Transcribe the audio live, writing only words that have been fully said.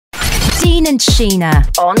Dean and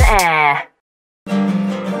Sheena on air.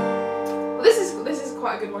 Well, this is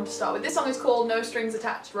quite a good one to start with. This song is called No Strings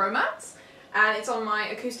Attached Romance, and it's on my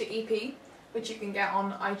Acoustic EP, which you can get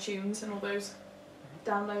on iTunes and all those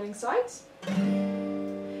downloading sites.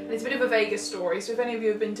 And it's a bit of a Vegas story, so if any of you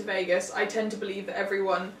have been to Vegas, I tend to believe that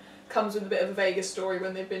everyone comes with a bit of a Vegas story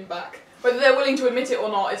when they've been back. Whether they're willing to admit it or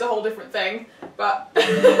not is a whole different thing, but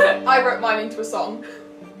I wrote mine into a song.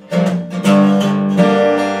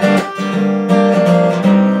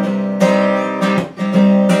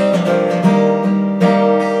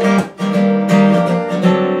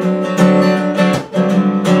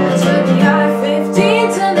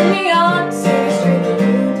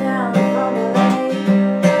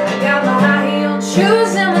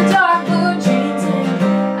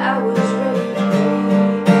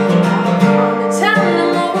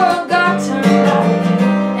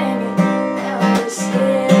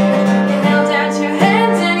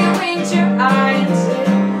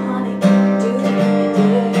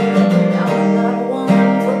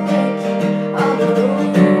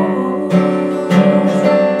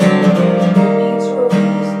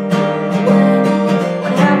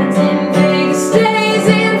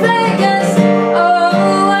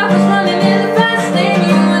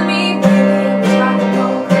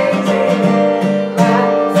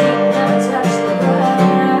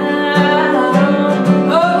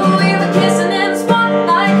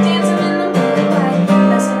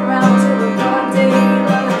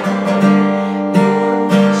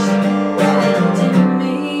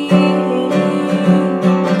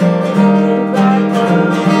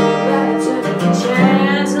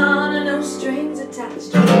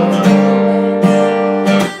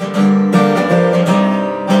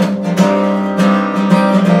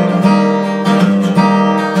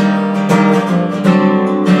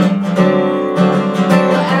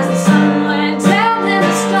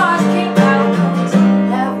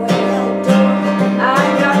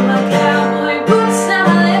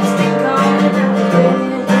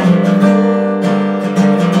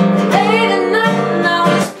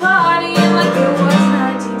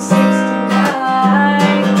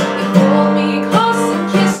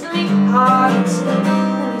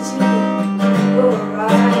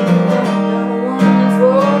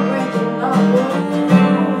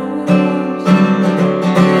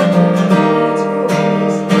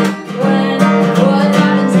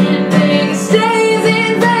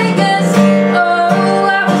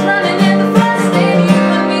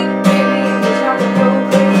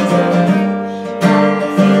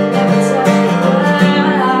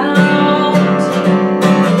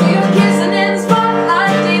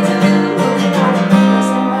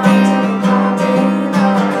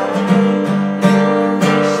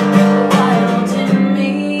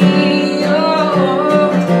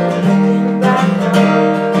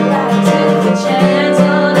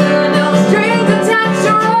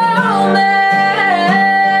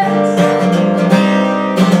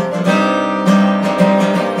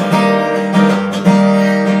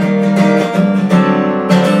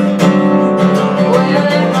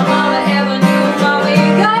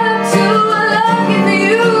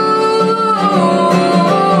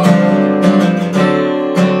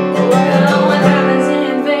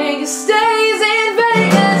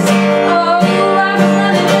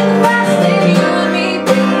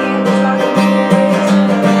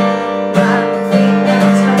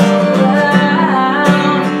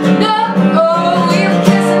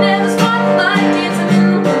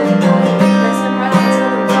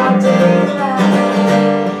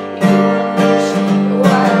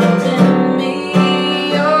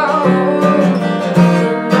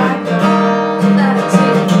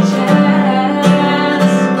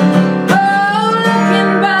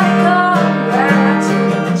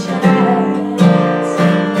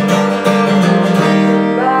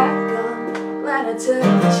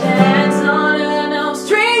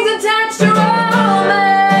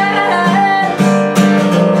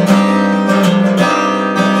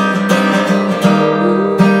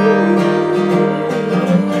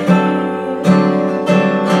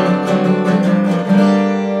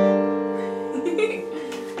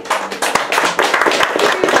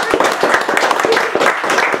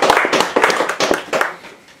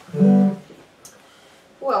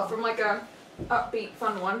 Well, from like a upbeat,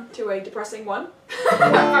 fun one to a depressing one,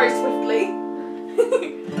 very swiftly.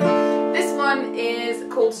 This one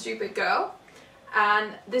is called Stupid Girl,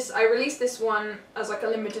 and I released this one as like a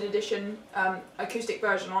limited edition acoustic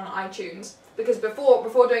version on iTunes, because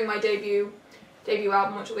before doing my debut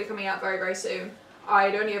album, which will be coming out very, very soon,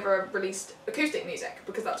 I'd only ever released acoustic music,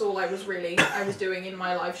 because that's all I was doing in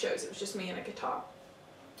my live shows. It was just me and a guitar.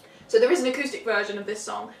 So there is an acoustic version of this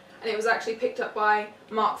song, and it was actually picked up by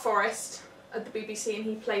Mark Forrest at the BBC, and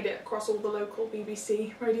he played it across all the local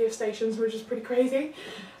BBC radio stations, which is pretty crazy.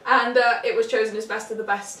 And it was chosen as best of the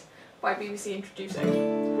best by BBC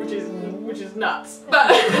Introducing, which is nuts. But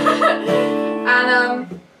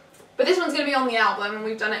but this one's going to be on the album, and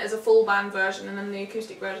we've done it as a full band version, and then the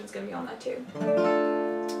acoustic version is going to be on there too.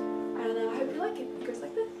 And I hope you like it. It goes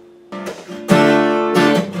like this.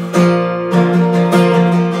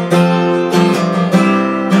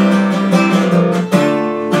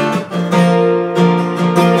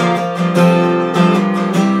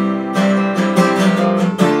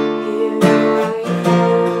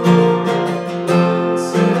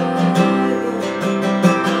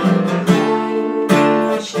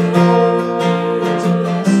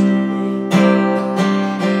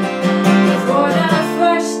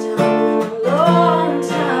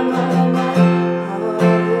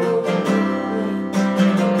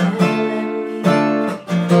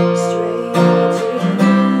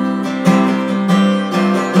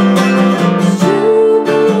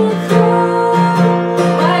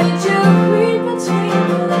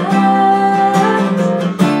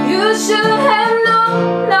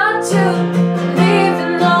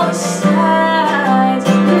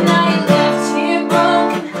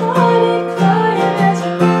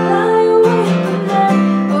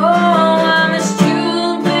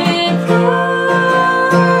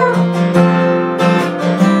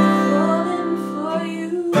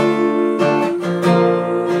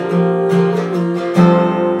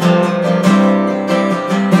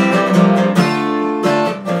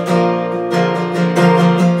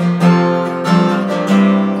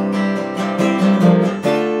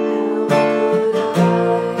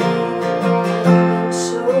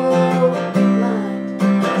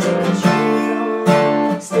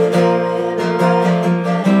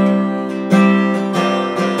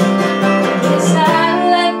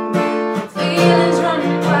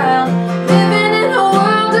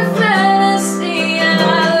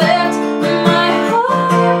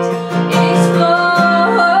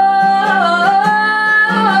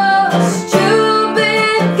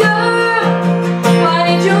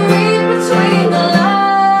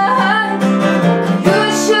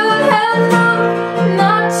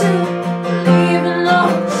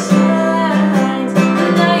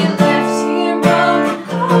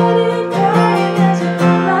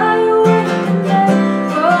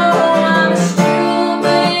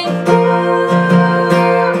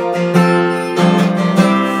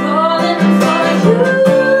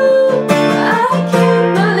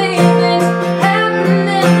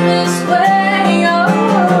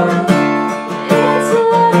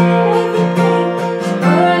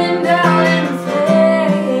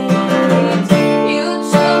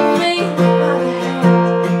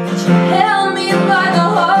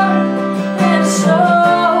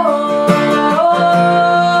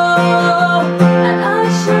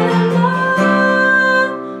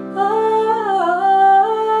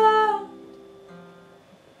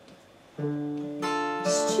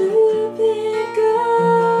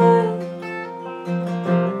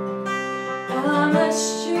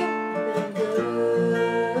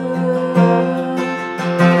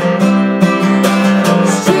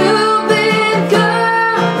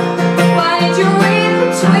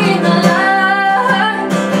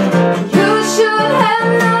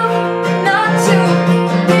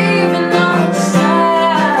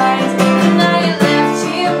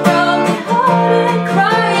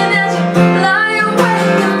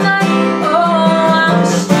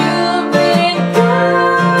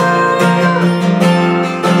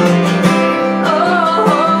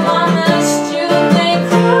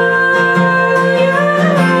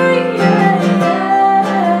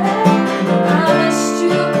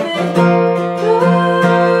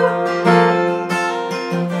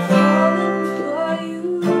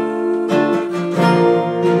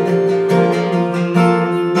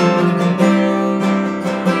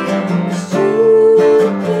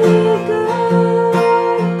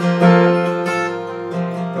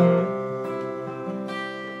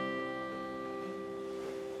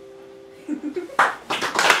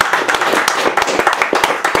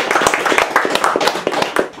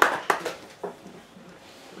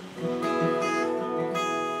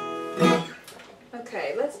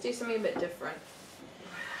 Okay, let's do something a bit different.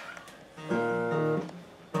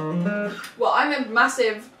 Well, I'm a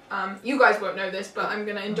massive, you guys won't know this, but I'm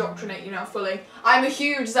going to indoctrinate you now fully. I'm a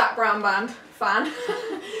huge Zac Brown Band fan.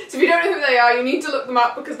 So if you don't know who they are, you need to look them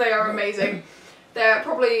up because they are amazing. They're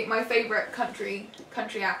probably my favourite country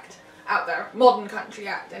act out there. Modern country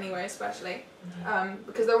act anyway, especially.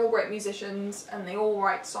 Because they're all great musicians and they all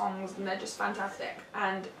write songs and they're just fantastic.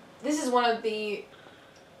 And this is one of the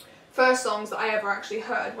first songs that I ever actually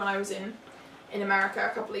heard when I was in America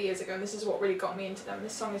a couple of years ago, and this is what really got me into them.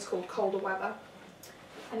 This song is called Colder Weather,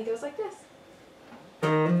 and it goes like this.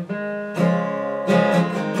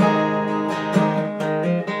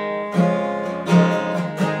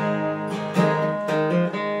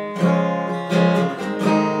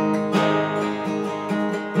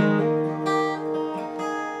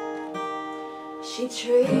 She'd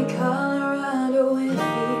trade Colorado if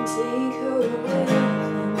he'd take her with him.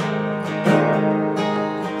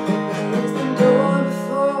 Close the door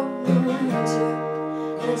before the winter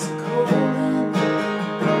gets cold in.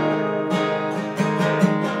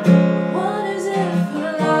 Wonders if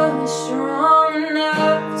her love is strong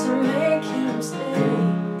enough to make him stay.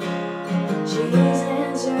 She's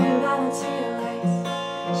answered by the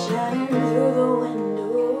taillights shining through the window.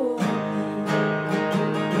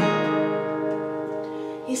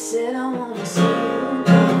 He said, I wanna see you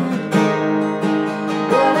again,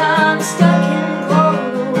 but I'm stuck in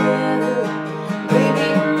colder weather. Baby,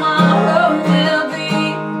 tomorrow will be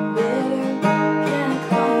better. Can I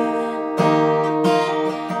call you then?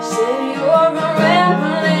 She said, you're a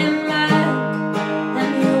rambling man,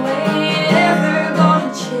 and you ain't ever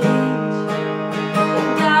gonna change. You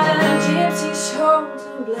got a gypsy soul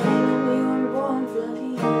to blame, and you were born for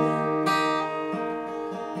leaving.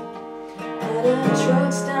 At a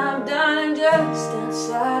truck stop down just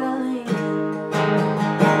outside of Lincoln.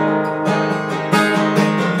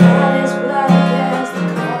 God is black as the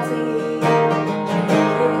coffee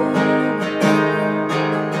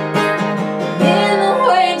in the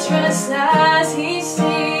waitress' eyes, he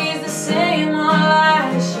sees the same old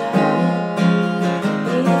light shining.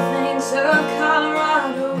 He thinks of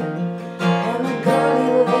Colorado and the girl he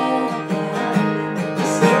left behind. He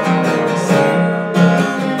said, I wanna see you.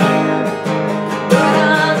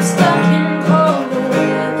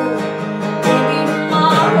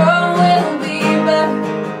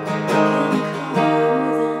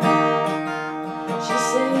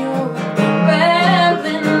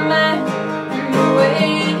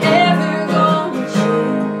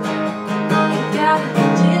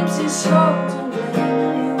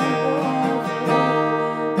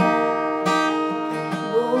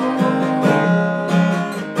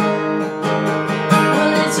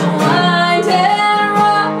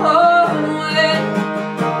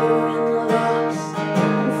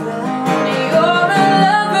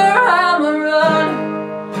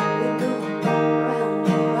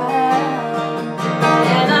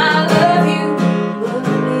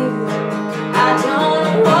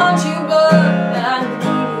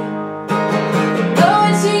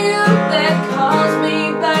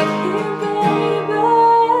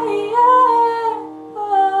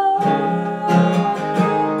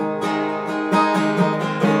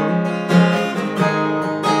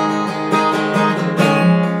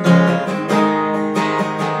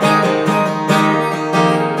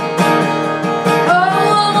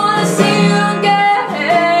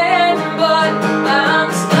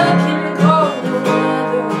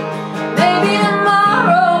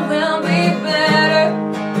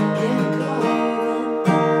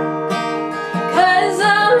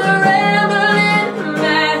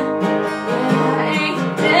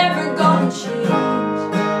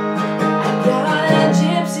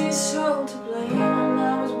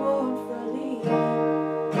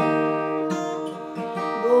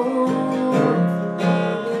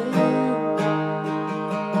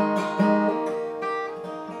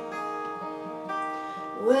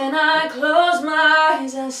 When I close my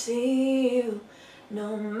eyes, I see you.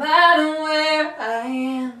 No matter where I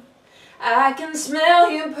am, I can smell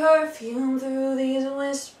your perfume through these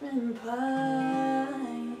whispering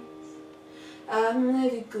pines. I'm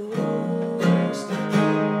like a ghost.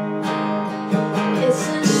 It's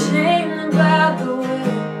a shame about the way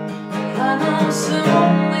I know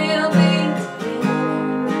soon we'll be together.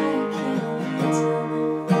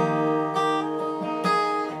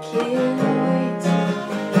 I can't wait to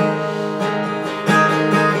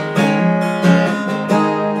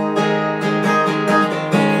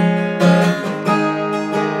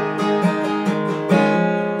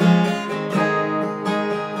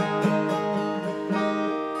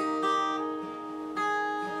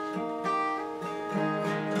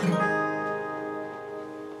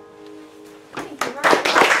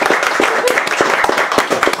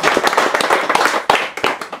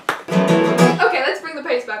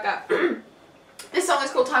back up. This song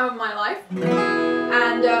is called Time of My Life,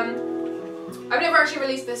 and I've never actually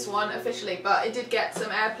released this one officially, but it did get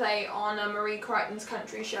some airplay on Marie Crichton's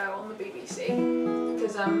country show on the BBC,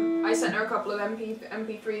 because I sent her a couple of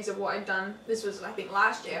MP3s of what I'd done. This was, I think,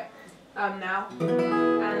 last year, now.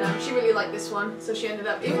 And she really liked this one, so she ended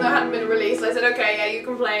up, even though it hadn't been released, I said, okay, yeah, you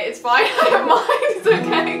can play it, it's fine, I don't mind, it's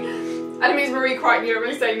okay. And it means Marie Crichton, you don't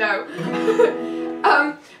really say no.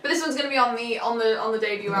 But this one's going to be on the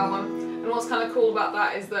debut album, and what's kind of cool about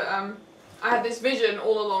that is that I had this vision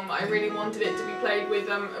all along that I really wanted it to be played with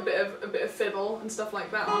a bit of fiddle and stuff like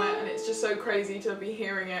that on it, and it's just so crazy to be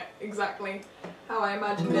hearing it exactly how I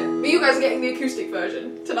imagined it. But you guys are getting the acoustic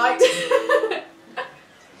version tonight.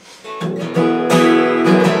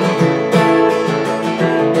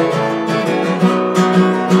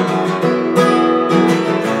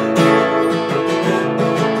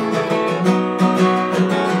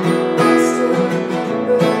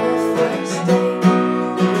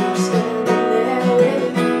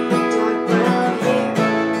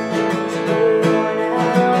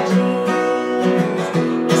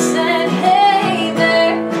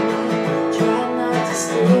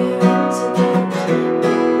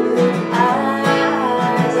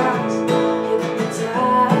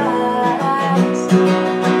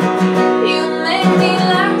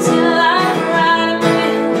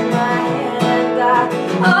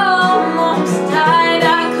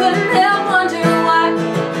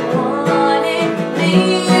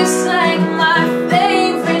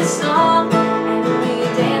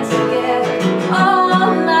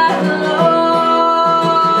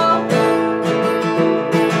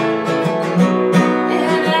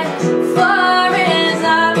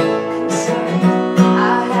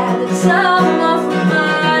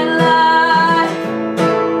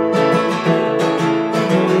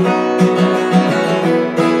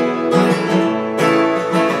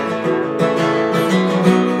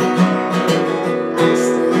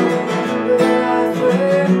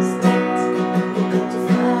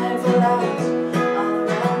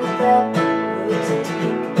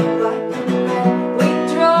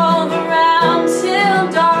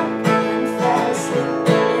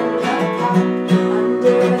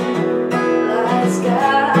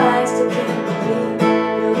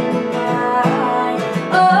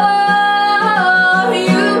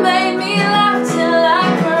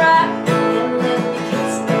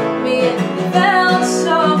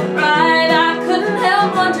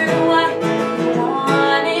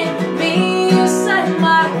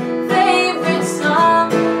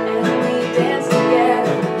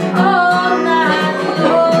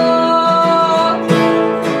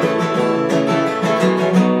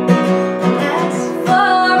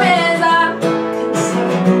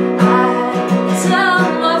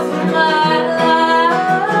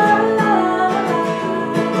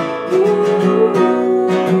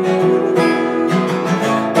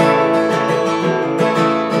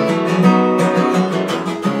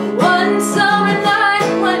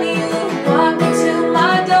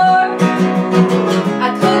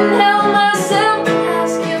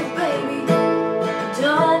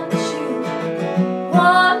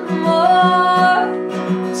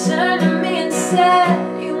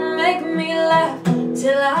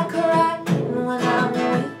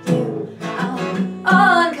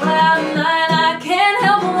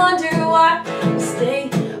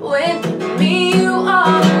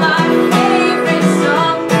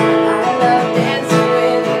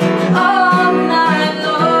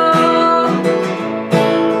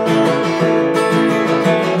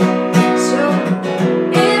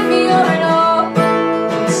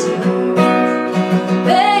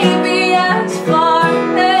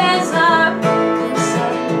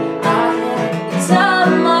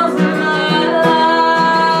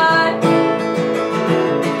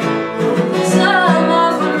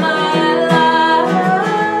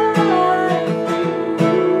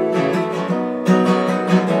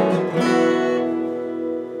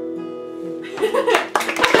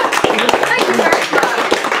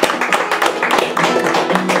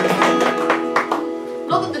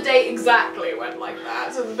 Exactly went like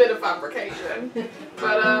that, so it's a bit of fabrication.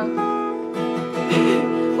 But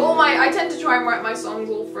I tend to try and write my songs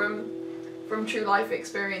all from true life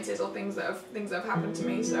experiences or things that have happened to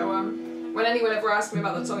me. So when anyone ever asks me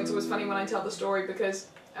about that song, it's always funny when I tell the story because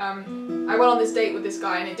I went on this date with this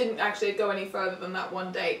guy and it didn't actually go any further than that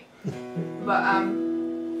one date. But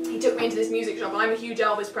he took me into this music shop, and I'm a huge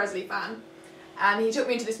Elvis Presley fan. And he took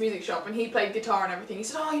me into this music shop and he played guitar and everything. He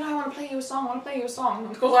said, oh, you know, I want to play you a song, And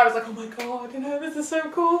of course I was like, oh my god, you know, this is so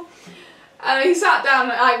cool. And he sat down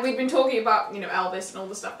and we'd been talking about, you know, Elvis and all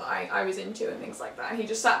the stuff that I was into and things like that. And he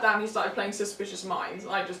just sat down and he started playing Suspicious Minds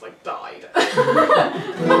and I just like died.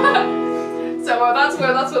 So that's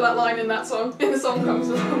where that line in the song comes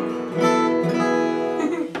from.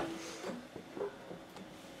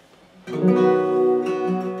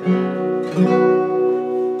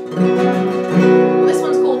 This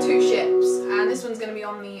one's called Two Shit.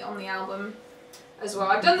 as well.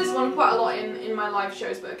 I've done this one quite a lot in my live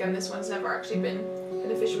shows, but again, this one's never actually been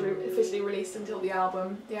officially released until the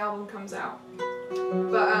album comes out.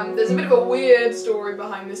 But there's a bit of a weird story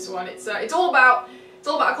behind this one. It's all about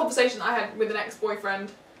a conversation I had with an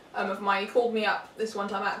ex-boyfriend of mine. He called me up this one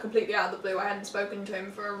time completely out of the blue. I hadn't spoken to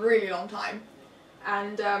him for a really long time,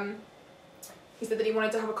 and he said that he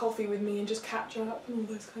wanted to have a coffee with me and just catch up and all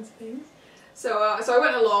those kinds of things. So I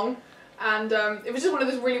went along, and it was just one of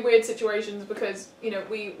those really weird situations because, you know,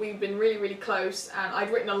 we've been really close, and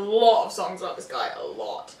I'd written a lot of songs about this guy, a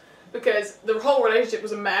lot, because the whole relationship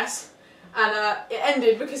was a mess. And it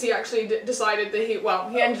ended because he actually decided that he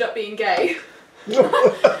ended up being gay. Which is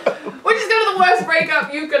kind of the worst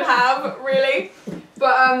breakup you could have, really.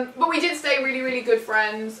 But we did stay really good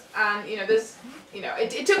friends, and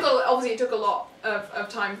it took a lot of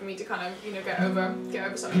time for me to kind of get over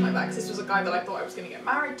something like that, because this was a guy that I thought I was going to get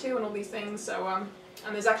married to and all these things. So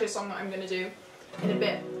and there's actually a song that I'm going to do in a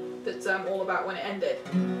bit that's all about when it ended.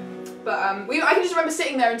 But I can just remember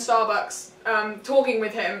sitting there in Starbucks talking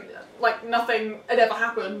with him like nothing had ever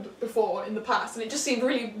happened before in the past, and it just seemed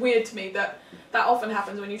really weird to me that often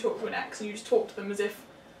happens when you talk to an ex and you just talk to them as if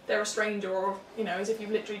they're a stranger, or as if you've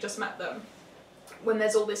literally just met them, when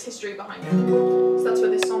there's all this history behind it. So that's where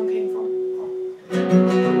this song came from.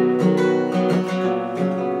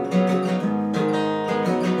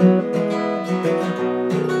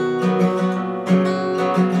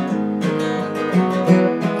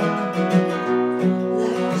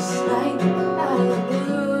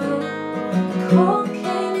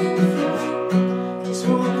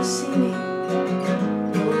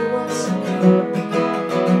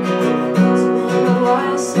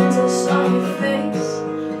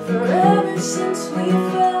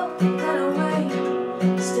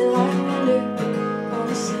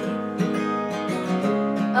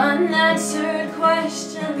 Unanswered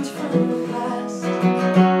questions from the past.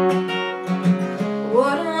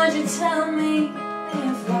 What would you tell me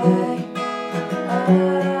if I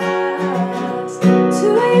asked? Do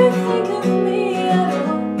you think of me at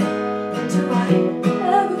all? Do I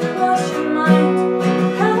ever cross your mind?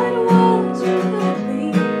 How it was, or could it be?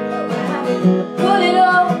 Or have you put it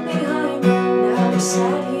all behind? Now we're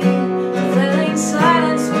sat here, filling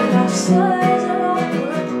silence with our sighs and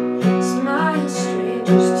awkward smiles,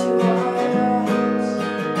 strangers to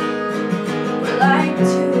like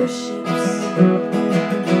two ships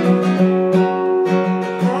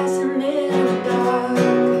passing in the dark.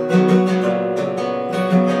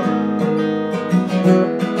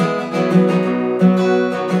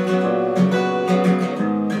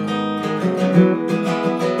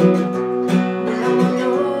 Now I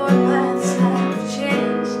know our paths have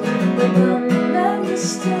changed, but the memories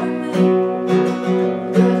still remain.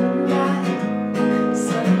 Good and bad,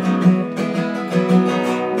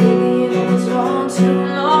 all too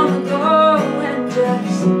long ago, and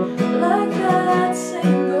just like that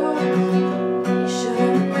saying goes, you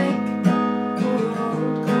shouldn't break old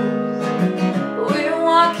goals. We're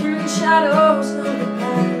walking in shadows of the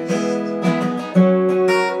past.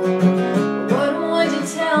 What would you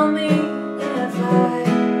tell me if I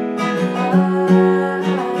asked?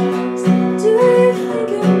 Do you think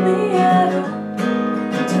of me at all?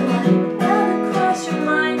 Do I ever cross your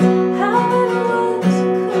mind? How it was,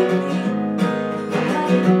 could be?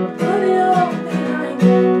 Put it all behind.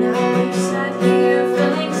 Now we've sat here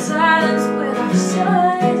filling silence with our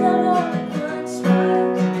sighs and awkward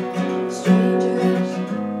smiles. Strangers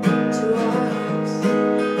to our hearts,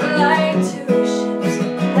 we're like two ships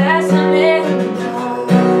passing in the dark.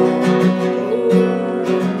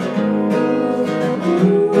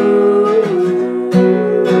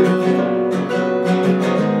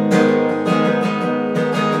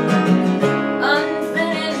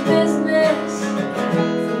 Unfinished business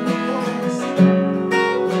from the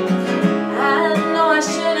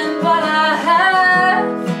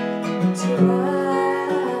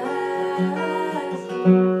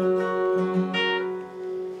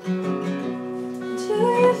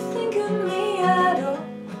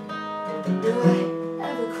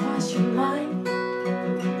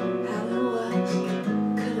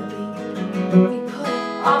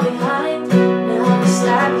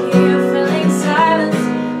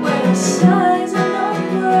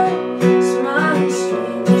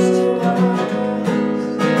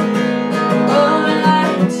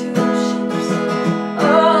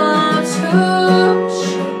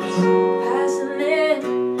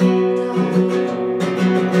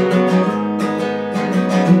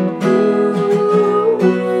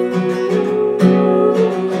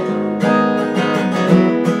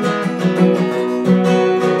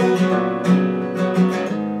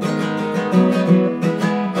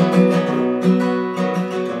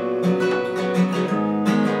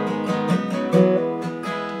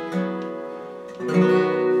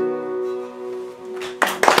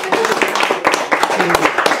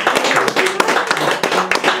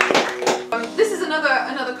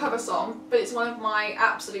song, but it's one of my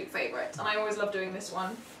absolute favourites, and I always love doing this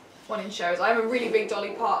one in shows. I'm a really big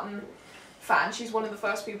Dolly Parton fan. She's one of the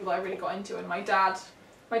first people that I really got into, and my dad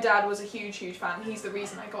was a huge fan. He's the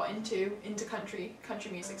reason I got into country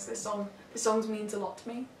music. So this song means a lot to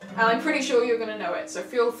me, and I'm pretty sure you're gonna know it. So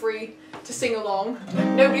feel free to sing along.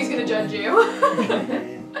 Nobody's gonna judge you.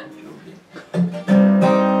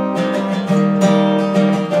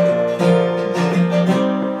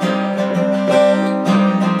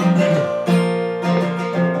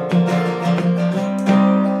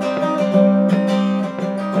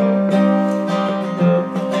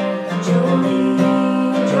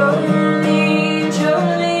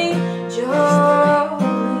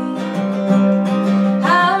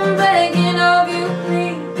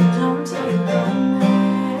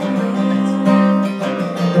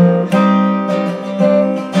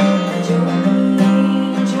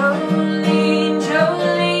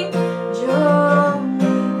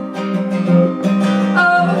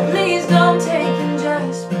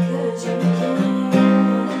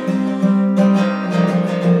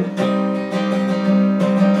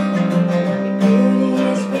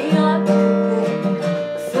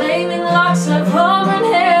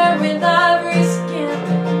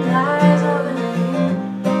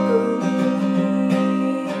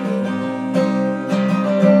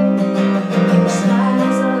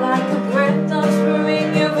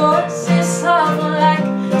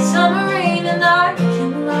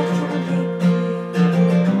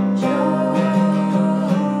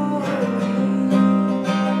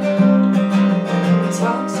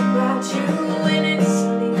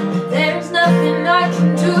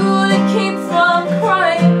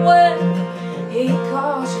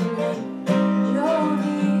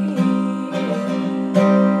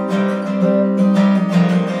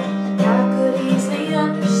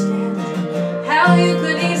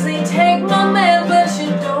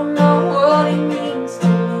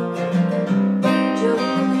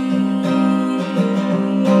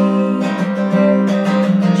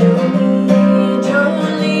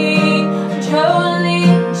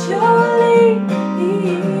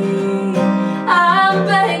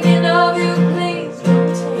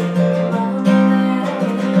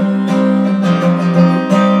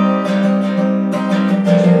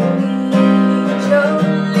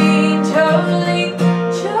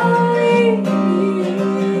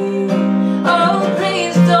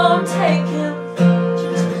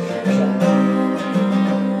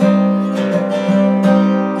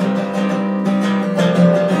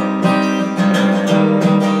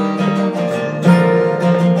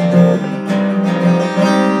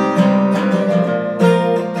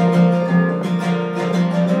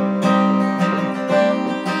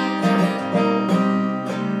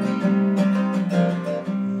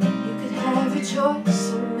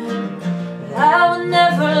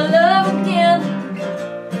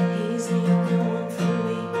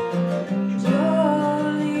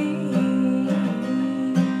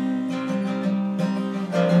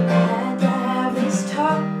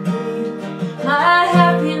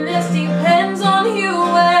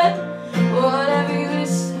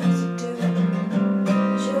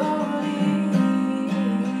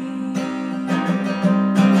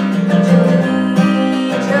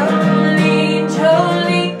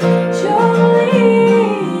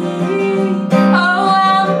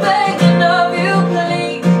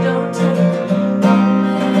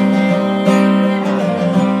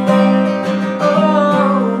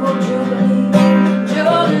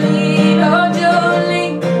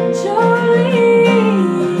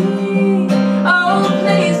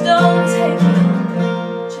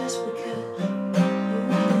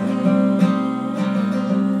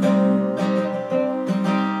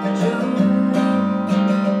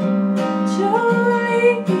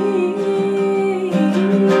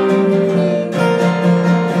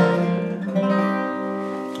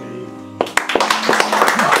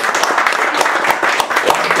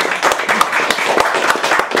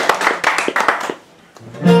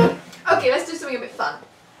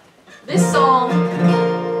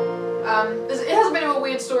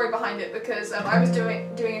 I was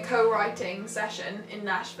doing a co-writing session in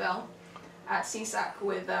Nashville at CSAC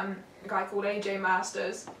with a guy called AJ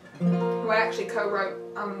Masters, who I actually co-wrote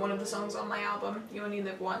one of the songs on my album, You Only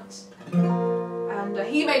Live Once. And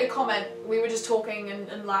he made a comment. We were just talking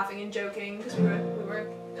and laughing and joking because we were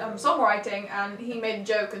songwriting, and he made a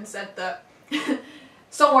joke and said that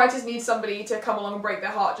songwriters need somebody to come along and break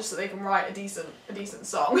their heart just so they can write a decent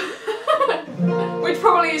song. Which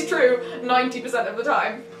probably is true 90% of the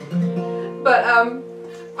time. But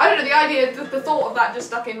I don't know, the idea, the thought of that just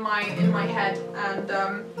stuck in my head, and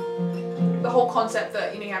the whole concept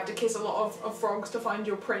that, you know, you have to kiss a lot of frogs to find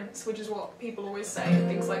your prince, which is what people always say and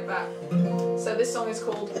things like that. So this song is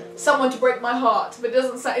called Someone to Break My Heart, but it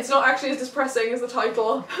doesn't say, it's not actually as depressing as the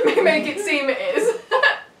title may make it seem it is.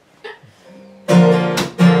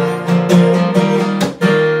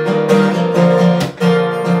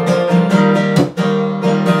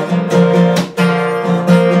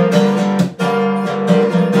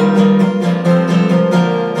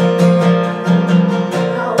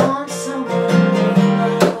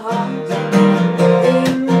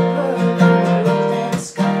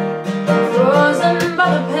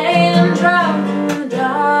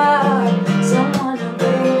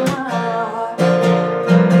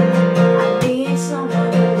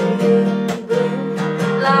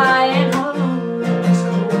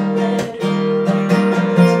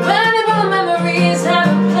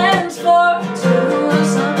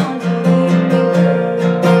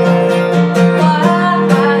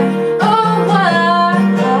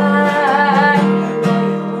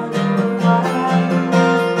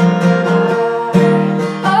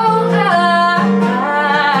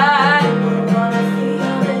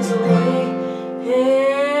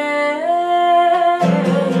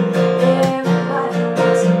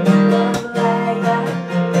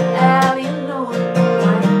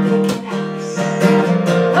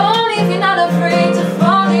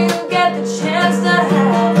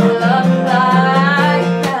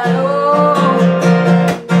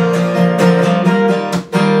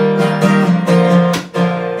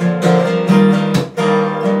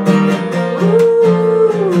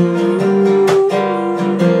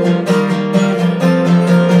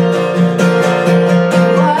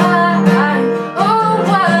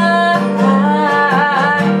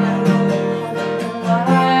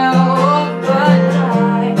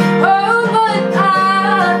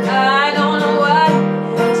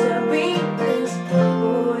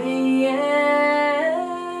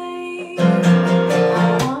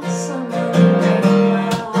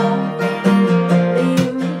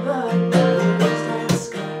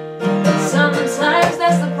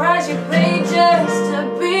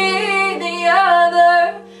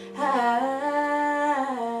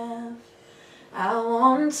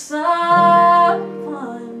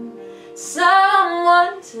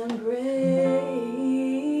 Someone to break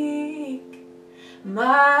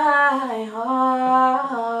my heart.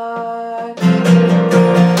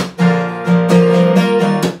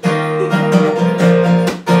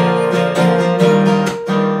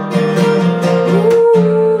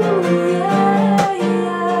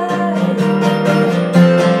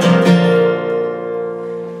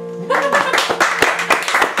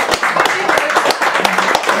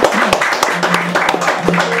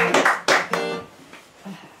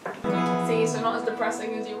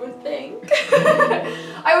 As you would think.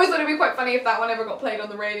 I always thought it'd be quite funny if that one ever got played on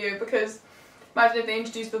the radio, because imagine if they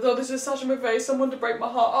introduced the, oh, this is Sasha McVeigh, Someone to Break My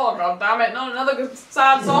Heart. Oh god damn it, not another good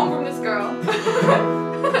sad song from this girl.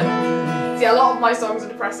 See, a lot of my songs are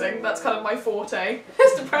depressing. That's kind of my forte.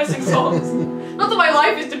 It's depressing songs. Not that my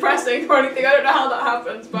life is depressing or anything, I don't know how that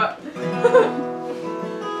happens, but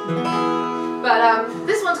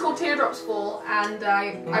this one's called Teardrops Fall, and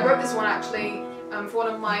I wrote this one actually for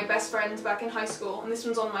one of my best friends back in high school, and this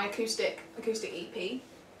one's on my acoustic EP.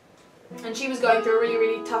 And she was going through a really,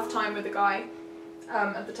 really tough time with a guy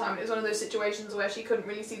at the time. It was one of those situations where she couldn't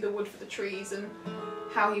really see the wood for the trees and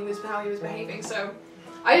how he was behaving. So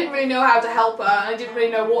I didn't really know how to help her, and I didn't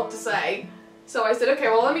really know what to say. So I said, okay,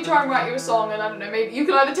 well, let me try and write you a song, and I don't know, maybe you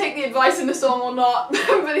can either take the advice in the song or not,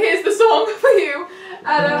 but here's the song for you,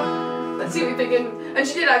 and let's see what you think. And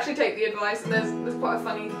she did actually take the advice, and there's quite a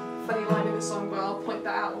funny line in the song, but I'll point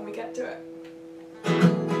that out when we get to it.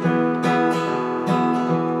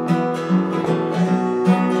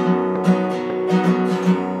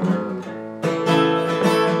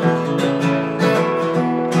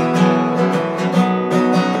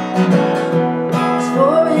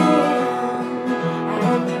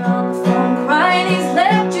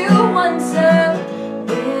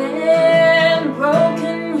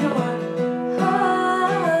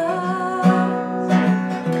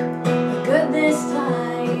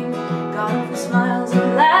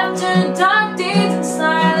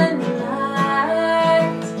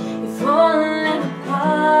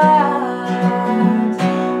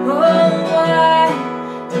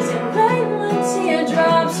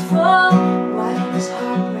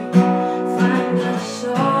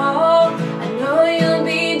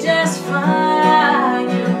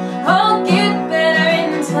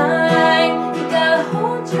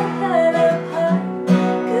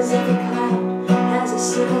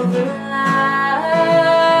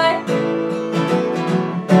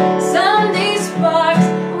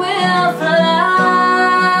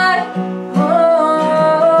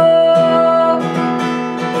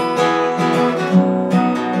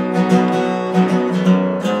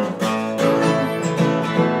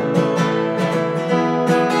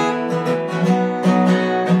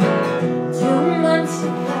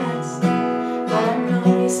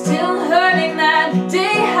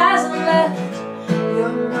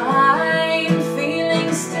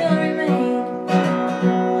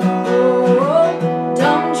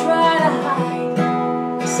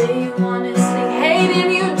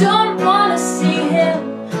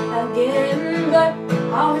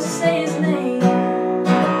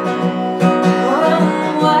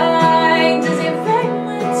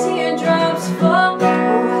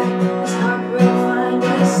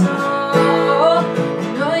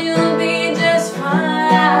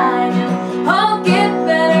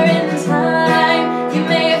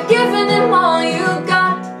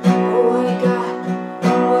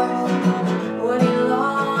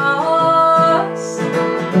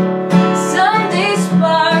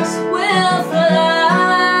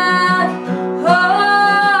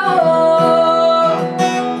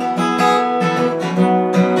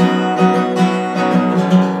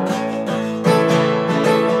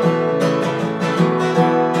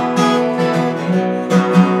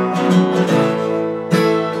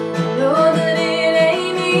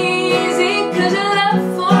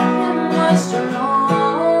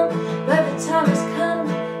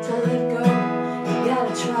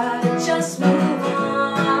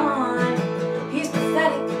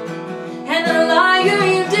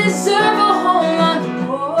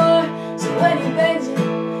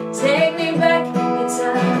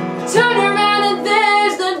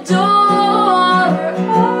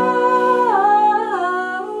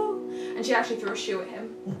 actually threw a shoe at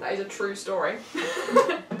him. That is a true story.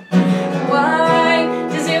 Why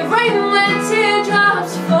does it rain when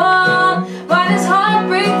teardrops fall? Why does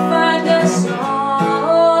heartbreak find us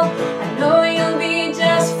all? I know you'll be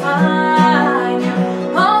just fine. You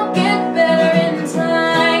won't get better in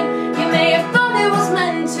time. You may have thought it was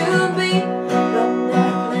meant to be, but there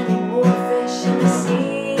are plenty more fish in the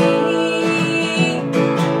sea.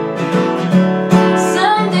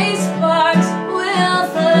 Someday sparks will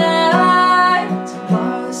fly.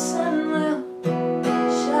 Tomorrow the sun will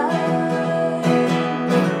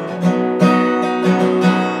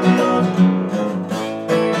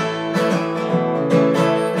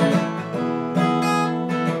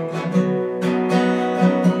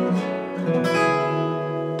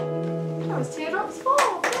Teardrops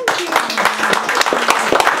Fall. Thank you.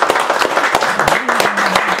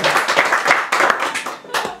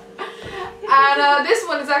 And this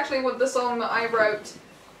one is actually the song that I wrote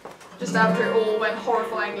just after it all went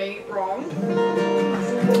horrifyingly wrong.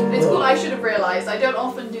 It's called I Should Have Realised. I don't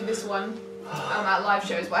often do this one at live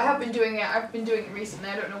shows, but I have been doing it. I've been doing it recently.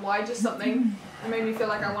 I don't know why, just something that made me feel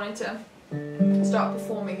like I wanted to start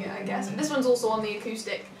performing it, I guess. But this one's also on the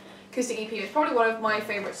Acoustic EP. It's probably one of my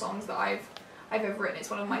favourite songs that I've ever written. It's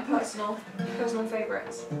one of my personal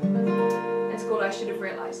favourites. It's called I Should Have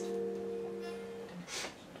Realised.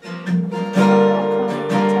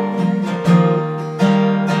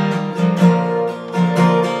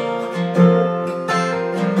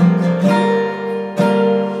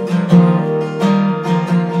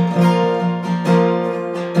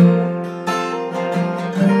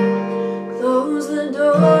 close the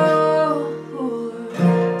door,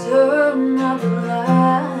 turn out the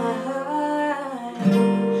light.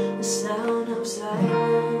 The sound of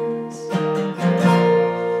silence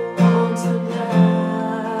haunts the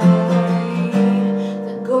night.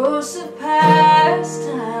 The ghosts of past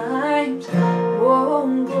times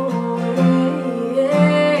won't go away.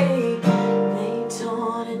 They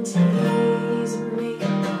taunt and tease me,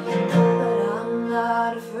 but I'm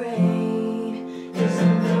not afraid, 'cause I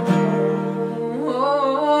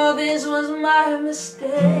know this was my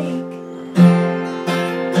mistake.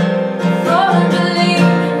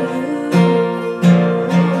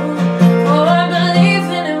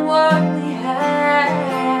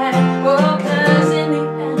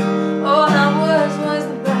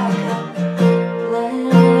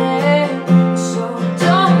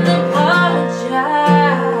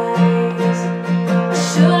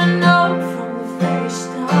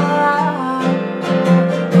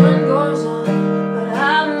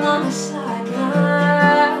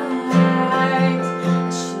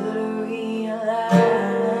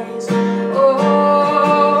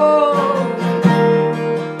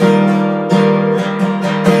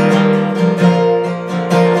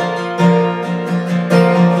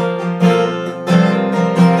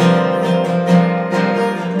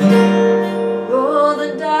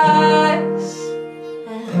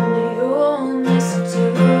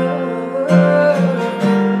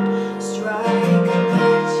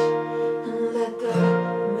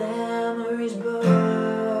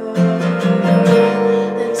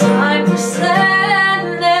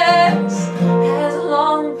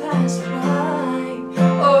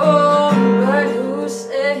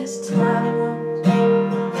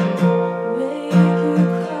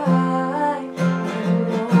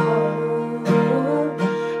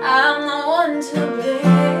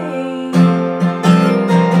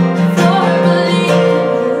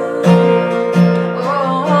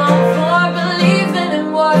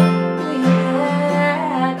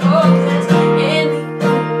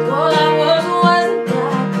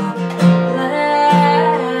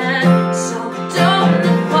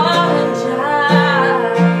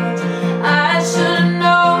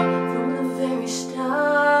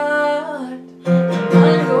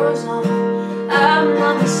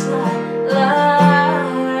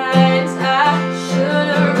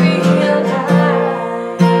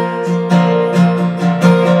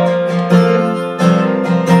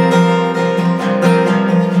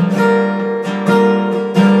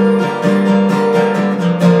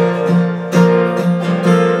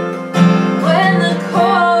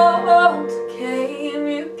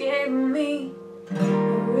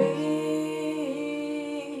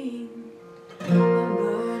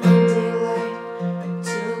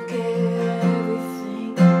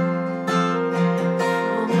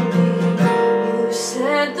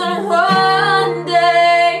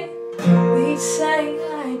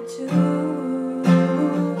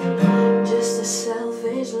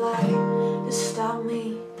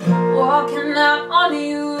 Walking out on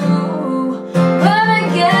you, but I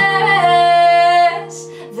guess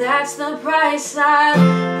that's the price I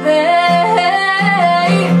pay.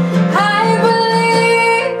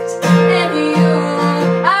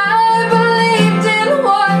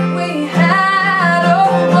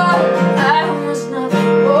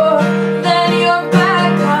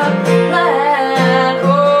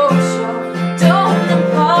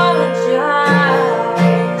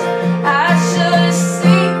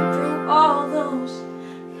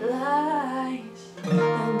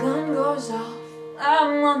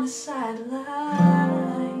 I'm on the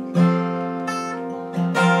sideline. The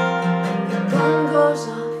gun goes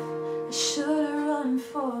off, I should've run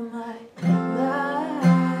for my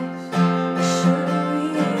life. I should've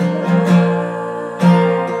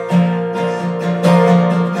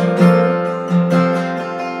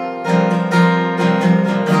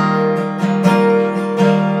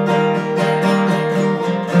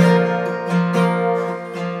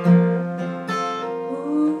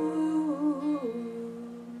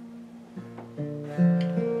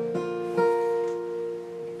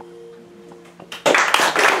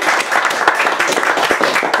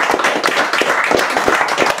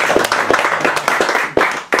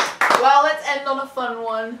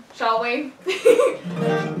shall we?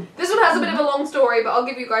 This one has a bit of a long story, but I'll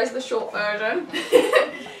give you guys the short version.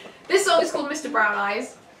 This song is called Mr. Brown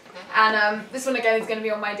Eyes, and this one again is going to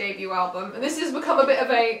be on my debut album. And this has become a bit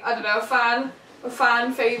of a, I don't know, a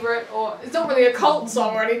fan favourite, or it's not really a cult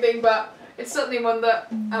song or anything, but it's certainly one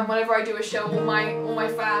that whenever I do a show, all my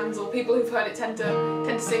fans or people who've heard it tend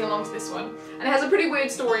to sing along to this one. And it has a pretty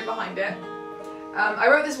weird story behind it. I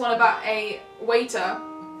wrote this one about a waiter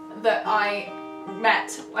that I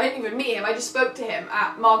met. I didn't even meet him, I just spoke to him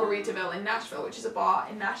at Margaritaville in Nashville, which is a bar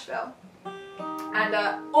in Nashville. And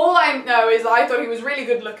all I know is I thought he was really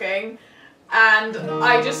good looking, and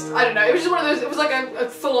I don't know, it was just one of those, it was like a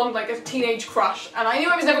full-on, like a teenage crush, and I knew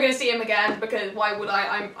I was never going to see him again, because why would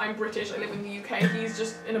I? I'm British, I live in the UK, he's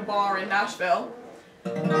just in a bar in Nashville.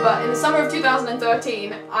 But in the summer of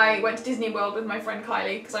 2013, I went to Disney World with my friend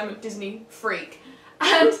Kylie, because I'm a Disney freak,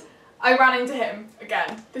 and I ran into him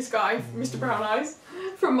again, this guy, Mr. Brown Eyes,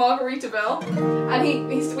 from Margaritaville, and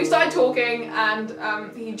we started talking, and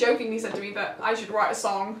he jokingly said to me that I should write a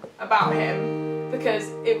song about him because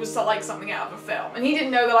it was like something out of a film, and he didn't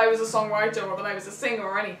know that I was a songwriter or that I was a singer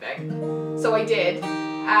or anything, so I did,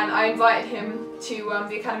 and I invited him to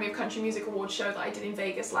the Academy of Country Music Awards show that I did in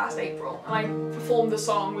Vegas last April, and I performed the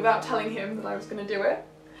song without telling him that I was going to do it,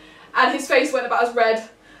 and his face went about as red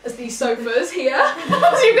as these sofas here,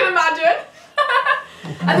 as you can imagine.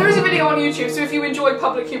 And there is a video on YouTube, so if you enjoy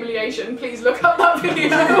public humiliation, please look up that video.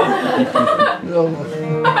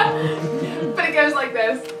 But it goes like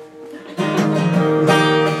this.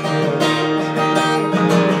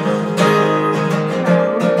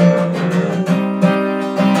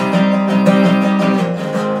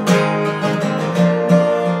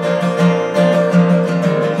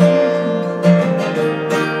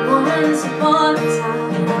 Once upon a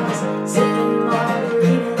time I was sipping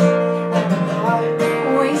margaritas at the bar,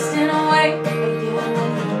 wasting away again when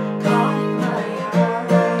you caught my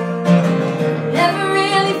eye. Never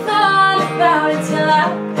really thought about it till I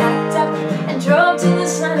packed up and drove to the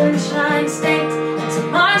Sunshine State. And to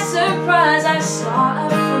my surprise I saw a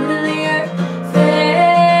familiar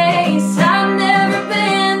face. I've never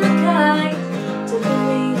been the kind to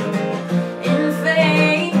believe in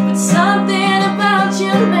fate, but something about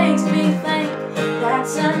you makes me think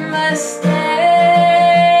that's a mistake.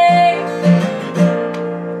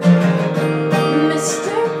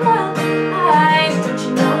 Mr. Brown Eyes, don't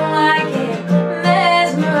you know I get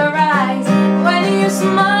mesmerized when you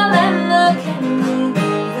smile and look at me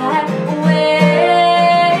that way.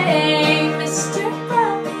 Mr.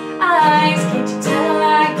 Brown Eyes, can't you tell I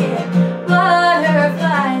get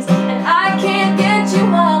butterflies and I can't get you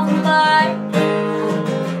off my mind,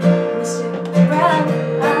 Mr. Brown Eyes.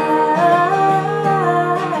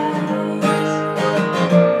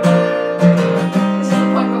 This is the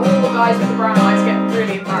point where all the guys with the brown eyes get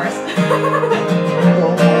really embarrassed.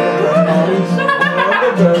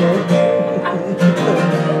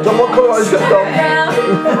 John, what colour is it, John? Brown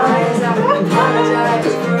eyes, I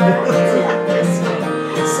apologize for acting this way.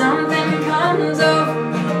 Something comes over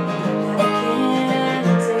me that I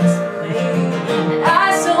can't explain, and I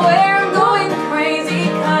swear I'm going crazy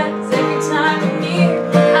 'cause every time I'm near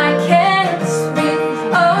I can't speak.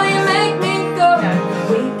 Oh, you make me go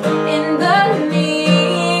weak in the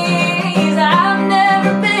knees. I've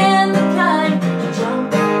never been the kind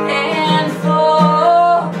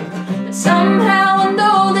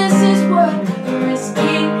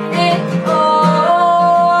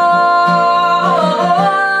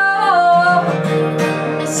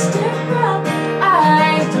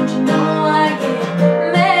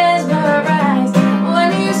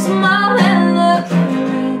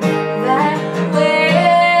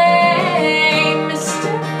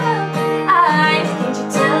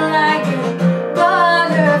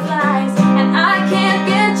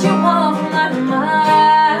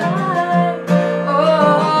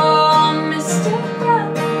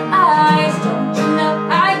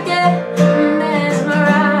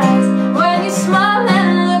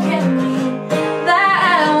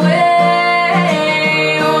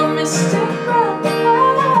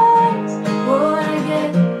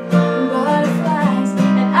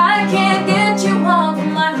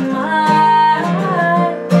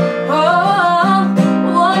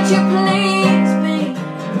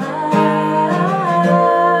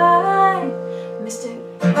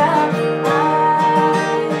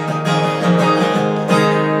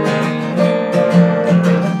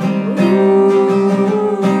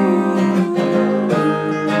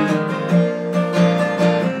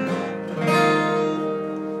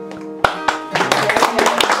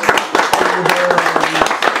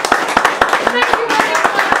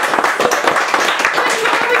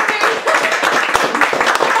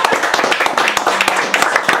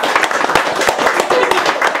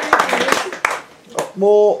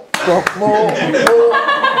more.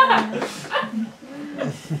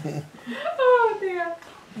 Oh dear.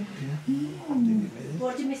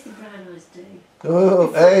 What did Mr. Brown Eyes do?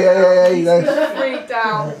 Oh, hey, no. Freaked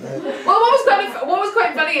out. Well, what was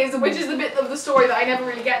quite funny is, which is the bit of the story that I never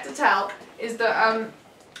really get to tell, is that I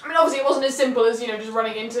mean, obviously it wasn't as simple as, you know, just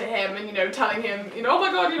running into him and, you know, telling him, you know, oh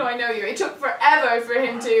my god, you know, I know you. It took forever for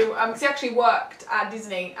him to, because he actually worked at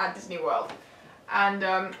Disney World. And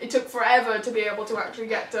it took forever to be able to actually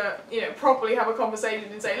get to, you know, properly have a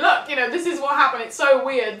conversation and say, look, you know, this is what happened. It's so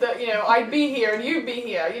weird that, you know, I'd be here and you'd be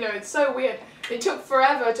here. You know, it's so weird. It took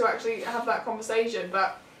forever to actually have that conversation.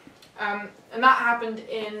 But, and that happened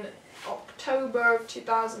in October of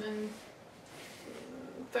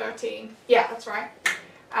 2013. Yeah, that's right.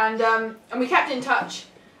 And we kept in touch.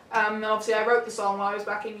 And obviously I wrote the song while I was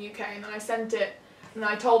back in the UK, and then I sent it. And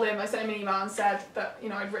I told him, I sent him an email and said that, you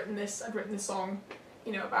know, I'd written this song,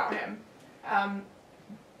 you know, about him. And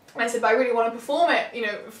I said, but I really want to perform it, you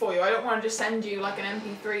know, for you. I don't want to just send you like an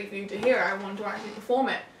MP3 for you to hear. I want to actually perform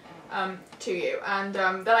it to you. And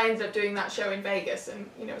then I ended up doing that show in Vegas, and,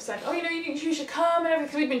 you know, said, oh, you know, you should come and everything,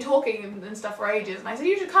 because we'd been talking and stuff for ages. And I said,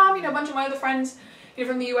 you should come, you know, a bunch of my other friends, you know,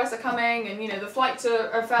 from the US are coming, and, you know, the flights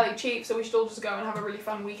are fairly cheap, so we should all just go and have a really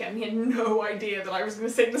fun weekend. And he had no idea that I was going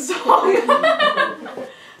to sing the song.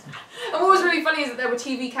 And what was really funny is that there were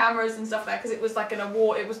TV cameras and stuff there, because it was like an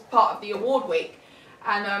award, it was part of the award week.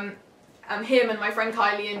 And him and my friend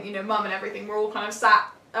Kylie and, you know, Mum and everything were all kind of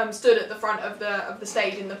stood at the front of the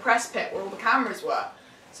stage in the press pit where all the cameras were.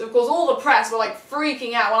 So of course all the press were like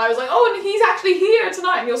freaking out when I was like, oh, and he's actually here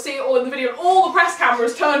tonight, and you'll see it all in the video, and all the press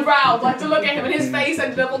cameras turned round like to look at him, and his face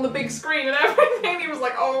ended up on the big screen and everything. He was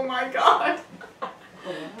like, oh my god.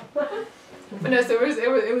 But no, so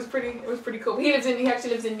it was pretty cool. He actually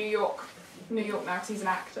lives in New York now, because he's an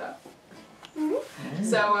actor.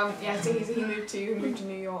 So yeah, so he moved to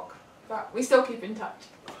New York, but we still keep in touch.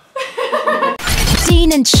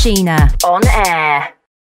 Dean and Sheena on air.